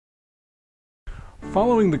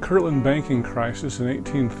Following the Kirtland Banking Crisis in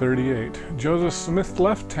 1838, Joseph Smith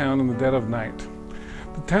left town in the dead of night.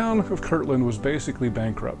 The town of Kirtland was basically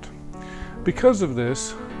bankrupt. Because of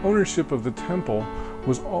this, ownership of the temple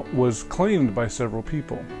was claimed by several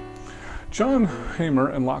people. John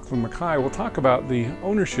Hamer and Lachlan MacKay will talk about the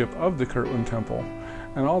ownership of the Kirtland Temple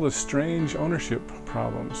and all the strange ownership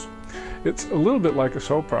problems. It's a little bit like a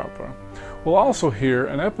soap opera. We'll also hear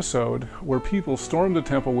an episode where people stormed the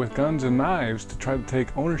temple with guns and knives to try to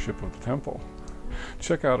take ownership of the temple.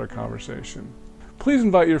 Check out our conversation. Please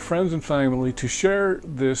invite your friends and family to share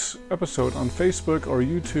this episode on Facebook or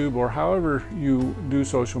YouTube or however you do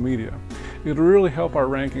social media. It'll really help our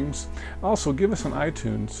rankings. Also, give us an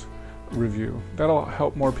iTunes review. That'll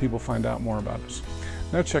help more people find out more about us.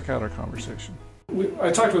 Now check out our conversation.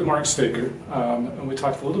 I talked with Mark Staker, and we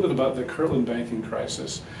talked a little bit about the Kirtland Banking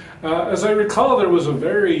Crisis. As I recall, there was a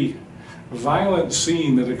very violent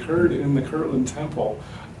scene that occurred in the Kirtland Temple.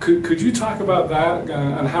 Could you talk about that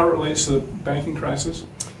and how it relates to the banking crisis?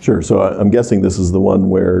 Sure. So I'm guessing this is the one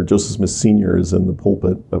where Joseph Smith Sr. is in the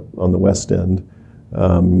pulpit up on the west end,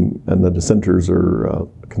 and the dissenters are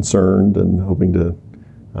concerned and hoping to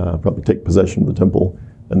probably take possession of the temple,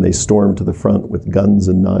 and they storm to the front with guns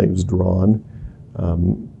and knives drawn.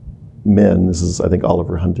 Men, this is I think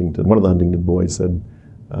Oliver Huntington, one of the Huntington boys said,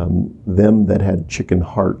 them that had chicken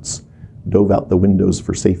hearts dove out the windows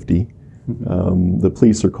for safety. The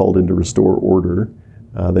police are called in to restore order.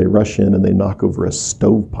 They rush in and they knock over a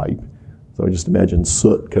stovepipe. So I just imagine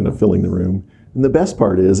soot kind of filling the room. And the best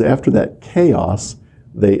part is, after that chaos,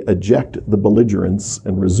 they eject the belligerents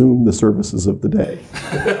and resume the services of the day.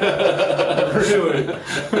 Really?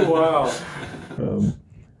 Wow.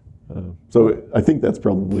 So I think that's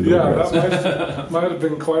probably the that might have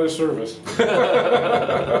been quite a service.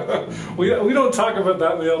 we don't talk about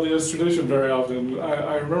that in the LDS tradition very often.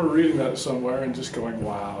 I remember reading that somewhere and just going,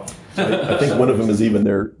 wow. I think one of them is even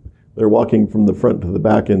they're walking from the front to the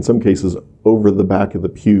back, in some cases over the back of the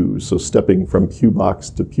pews, so stepping from pew box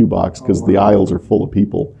to pew box because the aisles are full of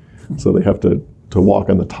people. So they have to walk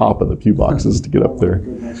on the top of the pew boxes to get up there.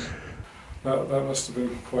 That must have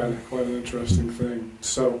been quite an interesting thing.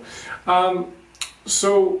 So I'm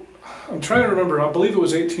trying to remember. I believe it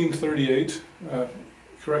was 1838.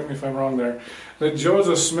 Correct me if I'm wrong there. That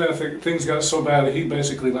Joseph Smith, things got so bad that he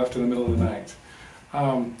basically left in the middle of the night.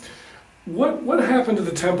 What happened to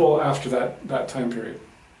the temple after that time period?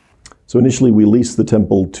 So initially, we leased the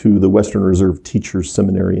temple to the Western Reserve Teachers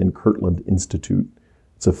Seminary and Kirtland Institute.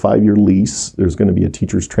 It's a 5-year lease. There's going to be a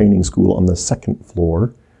teachers training school on the 2nd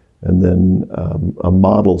floor. And then a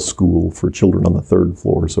model school for children on the 3rd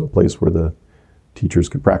floor, so a place where the teachers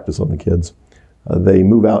could practice on the kids. They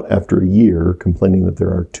move out after a year, complaining that there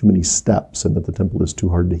are too many steps and that the temple is too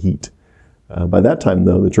hard to heat. By that time,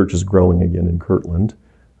 though, the church is growing again in Kirtland.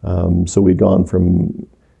 So we'd gone from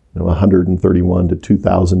 131 to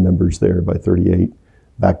 2,000 members there by 38,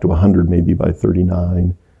 back to 100 maybe by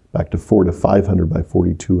 39, back to 400 to 500 by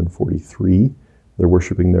 42 and 43. They're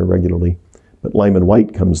worshiping there regularly. But Lyman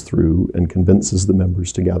White comes through and convinces the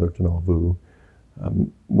members to gather to Nauvoo.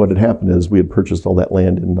 What had happened is we had purchased all that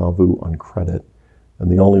land in Nauvoo on credit,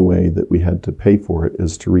 and the only way that we had to pay for it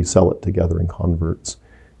is to resell it to gathering converts.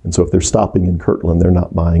 And so if they're stopping in Kirtland, they're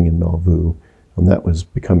not buying in Nauvoo, and that was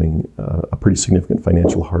becoming a pretty significant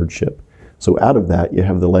financial hardship. So out of that, you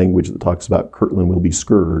have the language that talks about Kirtland will be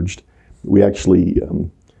scourged. We actually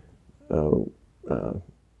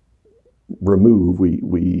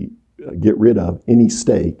get rid of any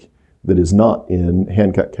stake that is not in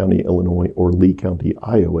Hancock County, Illinois, or Lee County,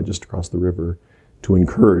 Iowa, just across the river, to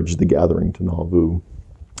encourage the gathering to Nauvoo.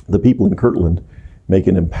 The people in Kirtland make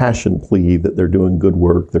an impassioned plea that they're doing good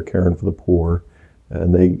work, they're caring for the poor,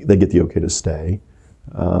 and they get the okay to stay.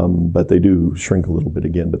 But they do shrink a little bit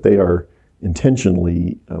again. But they are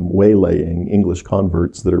intentionally waylaying English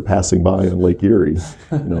converts that are passing by on Lake Erie.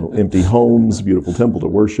 Empty homes, beautiful temple to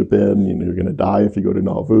worship in. You're going to die if you go to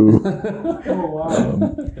Nauvoo.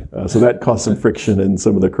 So that caused some friction, and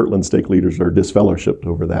some of the Kirtland stake leaders are disfellowshipped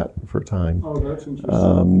over that for a time. Oh, that's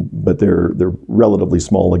interesting. But they're relatively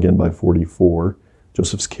small again by 44.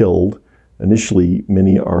 Joseph's killed. Initially,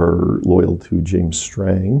 many are loyal to James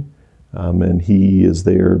Strang. And he is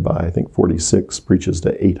there by, I think, 46, preaches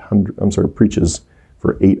for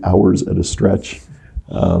 8 hours at a stretch.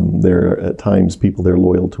 There are at times people there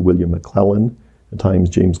loyal to William McClellan, at times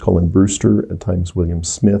James Cullen Brewster, at times William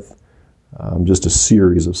Smith. Just a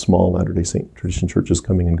series of small Latter-day Saint tradition churches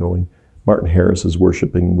coming and going. Martin Harris is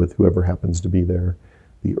worshiping with whoever happens to be there.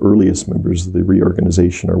 The earliest members of the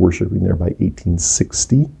reorganization are worshiping there by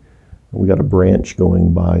 1860. We got a branch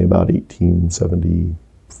going by about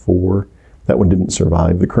 1874. That one didn't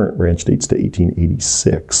survive. The current ranch dates to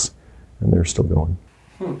 1886, and they're still going.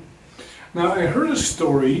 Now, I heard a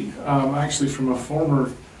story, actually from a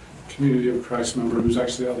former Community of Christ member who's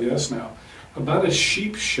actually LDS now, about a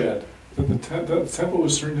sheep shed, that the temple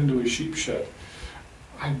was turned into a sheep shed.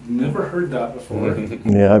 I've never heard that before.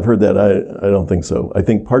 Yeah, I've heard that. I don't think so. I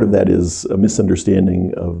think part of that is a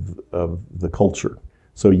misunderstanding of the culture.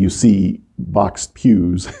 So you see boxed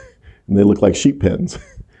pews, and they look like sheep pens.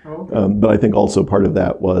 Okay. But I think also part of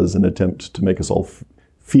that was an attempt to make us all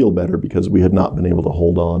feel better because we had not been able to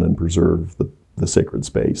hold on and preserve the sacred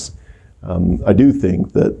space. I do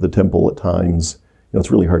think that the temple at times,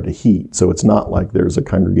 it's really hard to heat. So it's not like there's a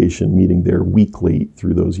congregation meeting there weekly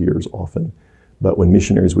through those years often. But when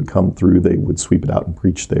missionaries would come through, they would sweep it out and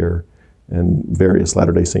preach there. And various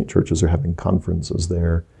Latter-day Saint churches are having conferences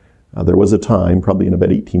there. There was a time, probably in about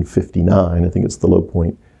 1859, I think it's the low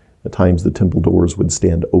point, at times the temple doors would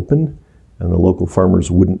stand open and the local farmers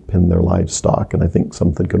wouldn't pen their livestock. And I think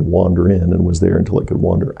something could wander in and was there until it could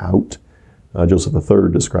wander out. Joseph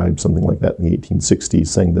III described something like that in the 1860s,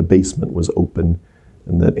 saying the basement was open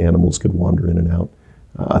and that animals could wander in and out.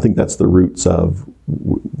 I think that's the roots of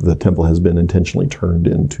the temple has been intentionally turned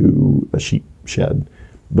into a sheep shed,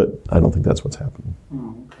 but I don't think that's what's happening.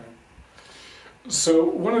 Oh, okay. So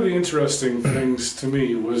one of the interesting things to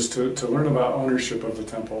me was to learn about ownership of the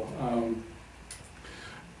temple,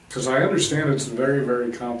 because I understand it's very,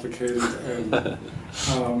 very complicated. And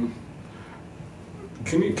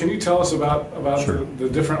can you tell us about Sure. the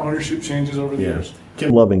different ownership changes over the years?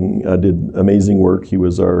 Kim Loving did amazing work. He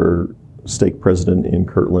was our stake president in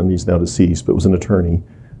Kirtland. He's now deceased, but was an attorney.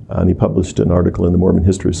 And he published an article in the Mormon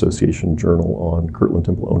History Association Journal on Kirtland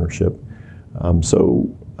Temple ownership.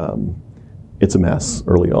 It's a mess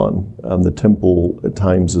early on. The temple at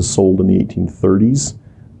times is sold in the 1830s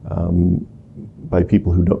by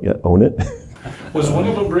people who don't yet own it. Was one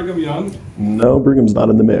of them Brigham Young? No, Brigham's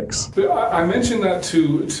not in the mix. I mentioned that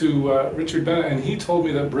to Richard Bennett, and he told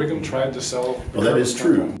me that Brigham tried to sell. Well, that is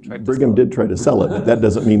true. Brigham did try to sell it, but that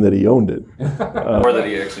doesn't mean that he owned it. Or that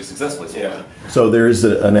he actually successfully sold it. So there is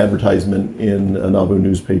an advertisement in a Nauvoo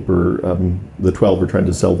newspaper. The 12 are trying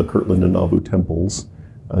to sell the Kirtland and Nauvoo temples.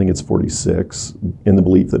 I think it's 46, in the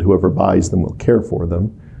belief that whoever buys them will care for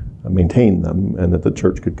them, maintain them, and that the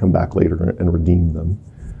church could come back later and redeem them.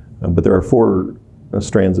 But there are 4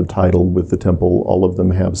 strands of title with the temple. All of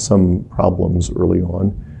them have some problems early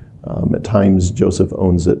on. At times, Joseph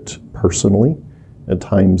owns it personally. At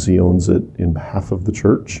times, he owns it in behalf of the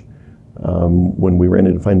church. When we ran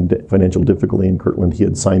into financial difficulty in Kirtland, he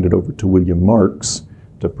had signed it over to William Marks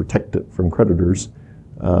to protect it from creditors.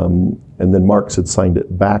 And then Marks had signed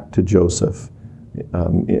it back to Joseph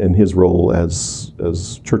in his role as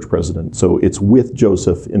church president. So it's with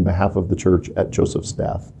Joseph in behalf of the church at Joseph's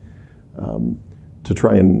death. To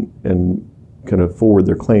try and kind of forward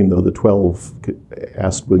their claim, though, the 12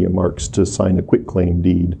 asked William Marks to sign a quitclaim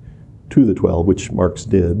deed to the 12, which Marks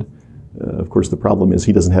did. Of course, the problem is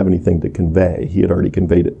he doesn't have anything to convey. He had already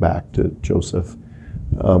conveyed it back to Joseph.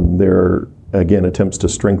 There are, again, attempts to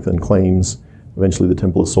strengthen claims. Eventually, the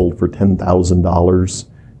temple is sold for $10,000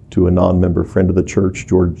 to a non-member friend of the church,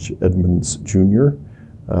 George Edmonds Jr.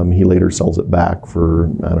 He later sells it back for,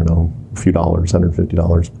 a few dollars,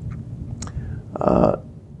 $150.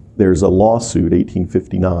 There's a lawsuit,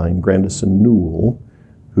 1859, Grandison Newell,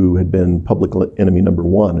 who had been public enemy number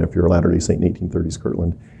 1, if you're a Latter-day Saint in 1830s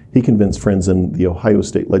Kirtland. He convinced friends in the Ohio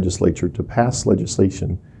State Legislature to pass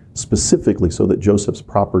legislation specifically so that Joseph's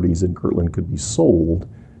properties in Kirtland could be sold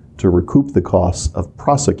to recoup the costs of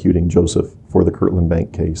prosecuting Joseph for the Kirtland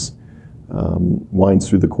Bank case. Winds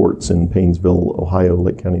through the courts in Paynesville, Ohio,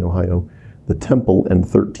 Lake County, Ohio. The temple and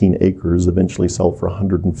 13 acres eventually sell for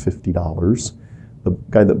 $150. The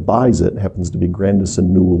guy that buys it happens to be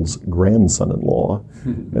Grandison Newell's grandson-in-law.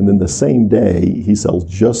 And then the same day, he sells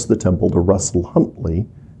just the temple to Russell Huntley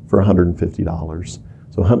for $150.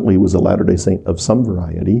 So Huntley was a Latter-day Saint of some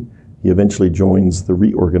variety. He eventually joins the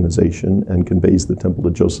reorganization and conveys the temple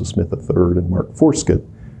to Joseph Smith III and Mark Forskett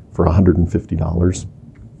for $150.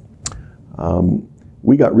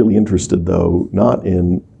 We got really interested, though, not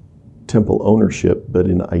in temple ownership, but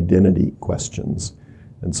in identity questions.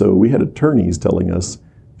 And so we had attorneys telling us,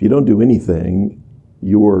 if you don't do anything,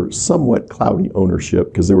 your somewhat cloudy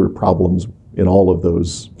ownership, because there were problems in all of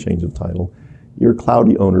those change of title, your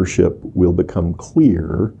cloudy ownership will become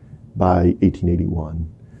clear by 1881.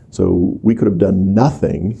 So we could have done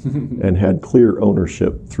nothing and had clear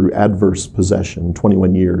ownership through adverse possession.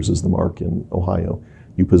 21 years is the mark in Ohio.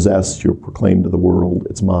 You possess, you're proclaimed to the world,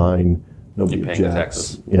 it's mine, nobody objects. Paying the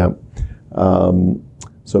taxes. Yeah.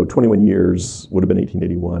 So 21 years would have been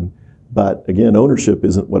 1881. But again, ownership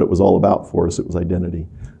isn't what it was all about for us, it was identity.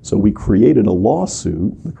 So we created a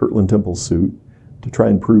lawsuit, the Kirtland Temple suit, to try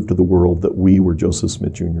and prove to the world that we were Joseph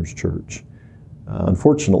Smith Jr.'s church.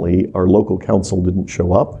 Unfortunately, our local council didn't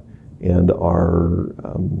show up, and our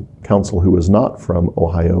council, who was not from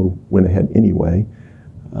Ohio, went ahead anyway.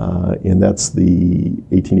 And that's the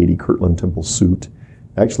 1880 Kirtland Temple suit.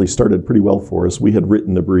 Actually started pretty well for us. We had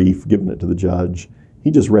written the brief, given it to the judge.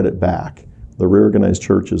 He just read it back. The reorganized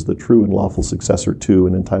church is the true and lawful successor to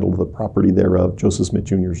and entitled to the property thereof, Joseph Smith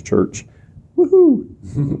Jr.'s church. Woohoo,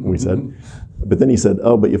 we said. But then he said,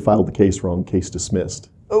 oh, but you filed the case wrong, case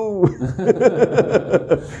dismissed. Oh.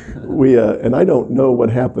 And I don't know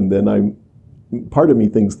what happened then. Part of me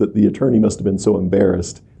thinks that the attorney must have been so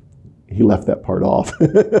embarrassed, he left that part off.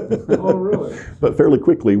 Oh, really? But fairly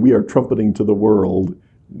quickly, we are trumpeting to the world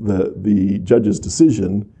the judge's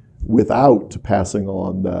decision without passing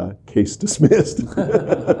on the case dismissed.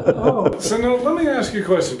 Oh, so now let me ask you a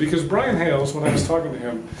question, because Brian Hales, when I was talking to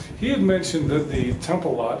him, he had mentioned that the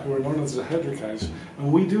Temple lot, who are known as the Hedrickites,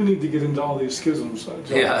 and we do need to get into all these schisms, John.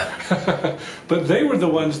 Yeah. But they were the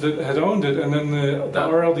ones that had owned it, and then the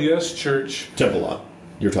RLDS church. Temple lot.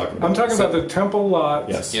 You're talking about. I'm talking about the Temple lot.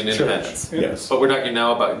 Yes. In church. Independence. Yes. But we're talking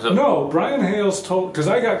now about... No, Brian Hales told, because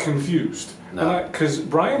I got confused. No. Because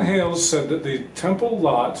Brian Hales said that the Temple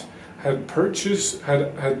lot had purchased,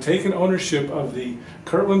 had taken ownership of the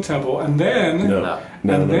Kirtland Temple, and then,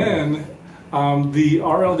 the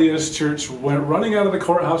RLDS church went running out of the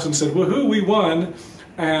courthouse and said, woohoo, we won.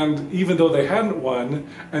 And even though they hadn't won,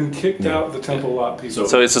 and kicked out the Temple lot people.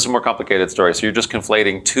 So it's just a more complicated story. So you're just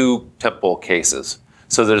conflating two temple cases.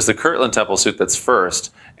 So there's the Kirtland Temple suit that's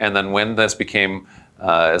first, and then when this became,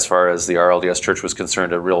 as far as the RLDS church was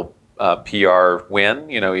concerned, a real PR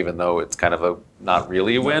win, even though it's kind of not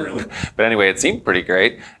really a win. Really. But anyway, it seemed pretty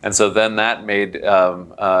great. And so then that made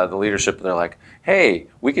the leadership, they're like, hey,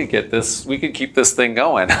 we could keep this thing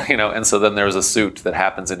going, And so then there was a suit that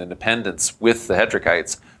happens in Independence with the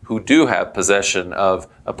Hedrickites, who do have possession of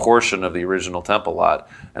a portion of the original temple lot.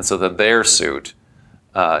 And so then their suit,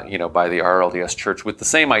 by the RLDS church with the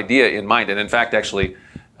same idea in mind. And in fact, actually,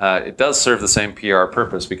 it does serve the same PR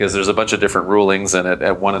purpose, because there's a bunch of different rulings, and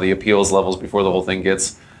at one of the appeals levels before the whole thing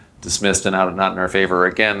gets dismissed and not in our favor,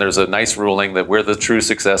 again, there's a nice ruling that we're the true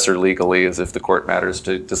successor legally, as if the court matters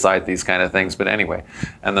to decide these kind of things. But anyway,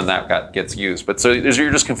 and then that gets used. But so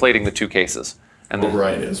you're just conflating the two cases. And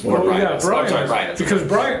Brian is. Brian.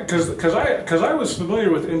 Because I was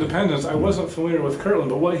familiar with Independence, I wasn't familiar with Kirtland.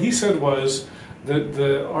 But what he said was that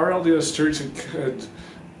the RLDS church had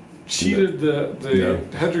cheated the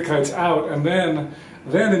Hedrickites out, and then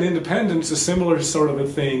in Independence, a similar sort of a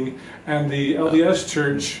thing, and the LDS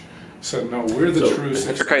church said, no, we're the true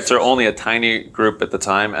successors. Hedrickites are only a tiny group at the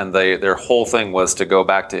time, and their whole thing was to go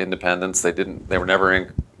back to Independence. They were never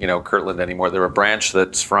in Kirtland anymore. They're a branch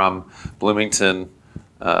that's from Bloomington,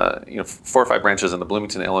 4 or 5 branches in the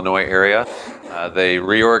Bloomington, Illinois area. They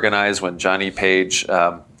reorganized when Johnny Page,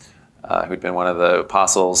 who'd been one of the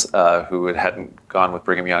apostles who hadn't gone with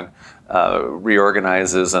Brigham Young,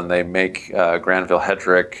 reorganizes, and they make Granville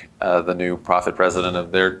Hedrick the new prophet president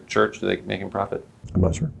of their church. Do they make him prophet? I'm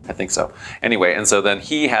not sure. I think so. Anyway, and so then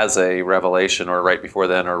he has a revelation, or right before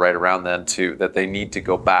then, or right around then, that they need to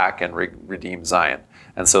go back and redeem Zion.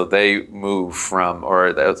 And so they move from,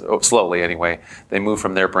 slowly anyway, they move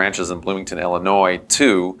from their branches in Bloomington, Illinois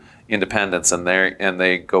to Independence, and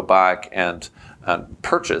they go back and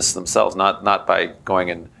purchase themselves, not by going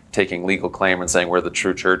and taking legal claim and saying we're the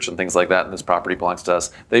true church and things like that, and this property belongs to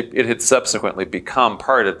us. It had subsequently become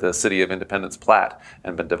part of the city of Independence plat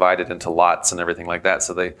and been divided into lots and everything like that.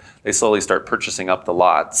 So they slowly start purchasing up the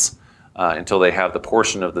lots until they have the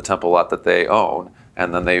portion of the temple lot that they own,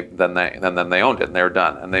 and then they owned it, and they were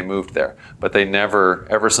done, and they moved there. But they never,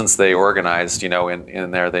 ever since they organized,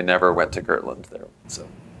 in there, they never went to Kirtland there. So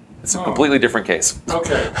it's a completely different case.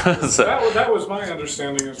 Okay. So, that was my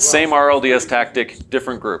understanding as well. Same RLDS tactic,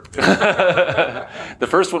 different group. The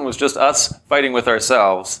first one was just us fighting with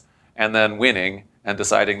ourselves and then winning and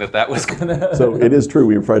deciding that was going to... So it is true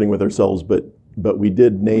we were fighting with ourselves, but we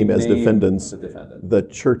did name as defendants the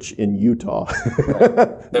church in Utah.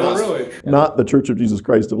 Really? Not the Church of Jesus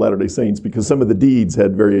Christ of Latter-day Saints, because some of the deeds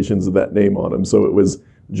had variations of that name on them. So it was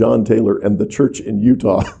John Taylor and the church in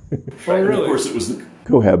Utah. Really? And of course, it was the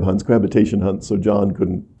cohabitation hunts, so John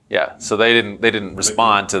couldn't. Yeah, so they didn't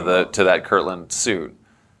respond to that Kirtland suit.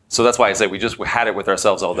 So that's why I say we had it with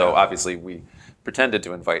ourselves, although obviously we pretended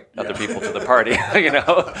to invite other people to the party, you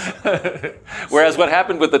know. Whereas what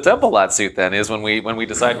happened with the Temple lot suit then is when we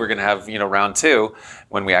decide we're going to have, you know, round two,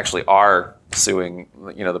 when we actually are suing,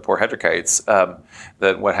 you know, the poor Hedrickites,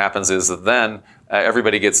 that what happens is that then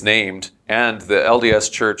everybody gets named, and the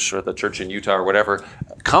LDS church or the church in Utah or whatever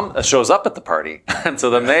shows up at the party, and so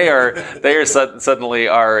then suddenly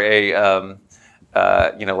are a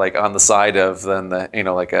you know, like on the side of then the, you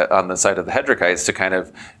know, like on the side of the Hedrickites to kind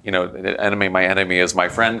of, you know, my enemy is my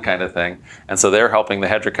friend kind of thing. And so they're helping the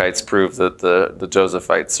Hedrickites prove that the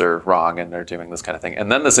Josephites are wrong, and they're doing this kind of thing.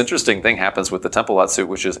 And then this interesting thing happens with the Temple lot suit,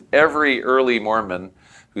 which is every early Mormon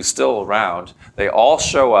who's still around, they all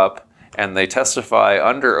show up and they testify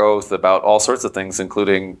under oath about all sorts of things,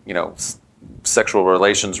 including, you know, sexual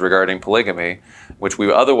relations regarding polygamy, which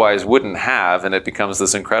we otherwise wouldn't have, and it becomes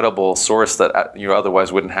this incredible source that you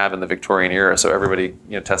otherwise wouldn't have in the Victorian era. So everybody,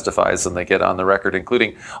 you know, testifies, and they get on the record,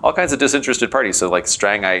 including all kinds of disinterested parties. So like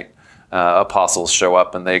Strangite apostles show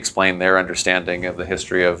up, and they explain their understanding of the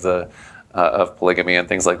history of of polygamy and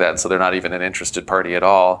things like that. And so they're not even an interested party at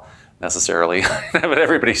all necessarily, but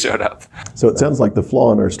everybody showed up. So it sounds like the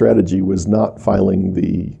flaw in our strategy was not filing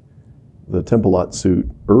the Temple lot suit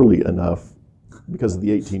early enough because of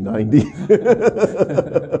the 1890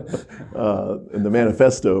 and the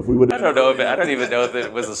manifesto. If we would, I don't even know if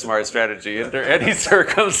it was a smart strategy under any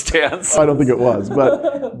circumstance. I don't think it was,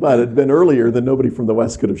 but it'd been earlier, then nobody from the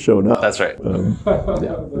West could have shown up. That's right. That's funny.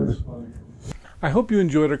 I hope you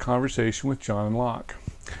enjoyed our conversation with John and Locke.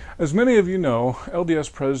 As many of you know,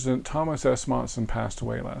 LDS President Thomas S. Monson passed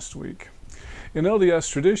away last week. In LDS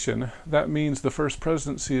tradition, that means the first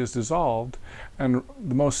presidency is dissolved, and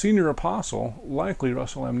the most senior apostle, likely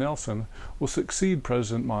Russell M. Nelson, will succeed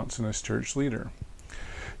President Monson as church leader.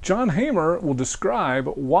 John Hamer will describe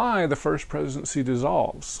why the first presidency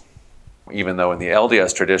dissolves. Even though in the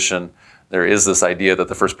LDS tradition, there is this idea that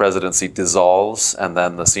the first presidency dissolves and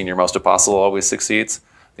then the senior-most apostle always succeeds,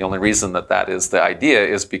 the only reason that is the idea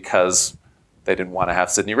is because they didn't want to have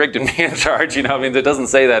Sidney Rigdon be in charge. You know, I mean, it doesn't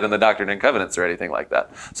say that in the Doctrine and Covenants or anything like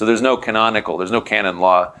that. So there's no canon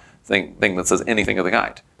law thing that says anything of the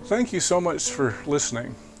kind. Thank you so much for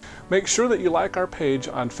listening. Make sure that you like our page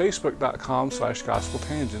on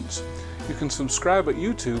facebook.com/gospeltangents. You can subscribe at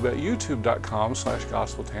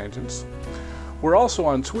youtube.com/gospeltangents. We're also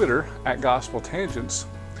on Twitter @gospeltangents,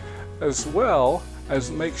 as well as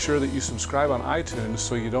make sure that you subscribe on iTunes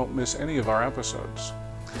so you don't miss any of our episodes.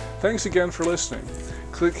 Thanks again for listening.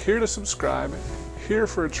 Click here to subscribe, here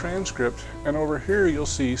for a transcript, and over here you'll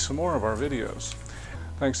see some more of our videos.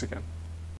 Thanks again.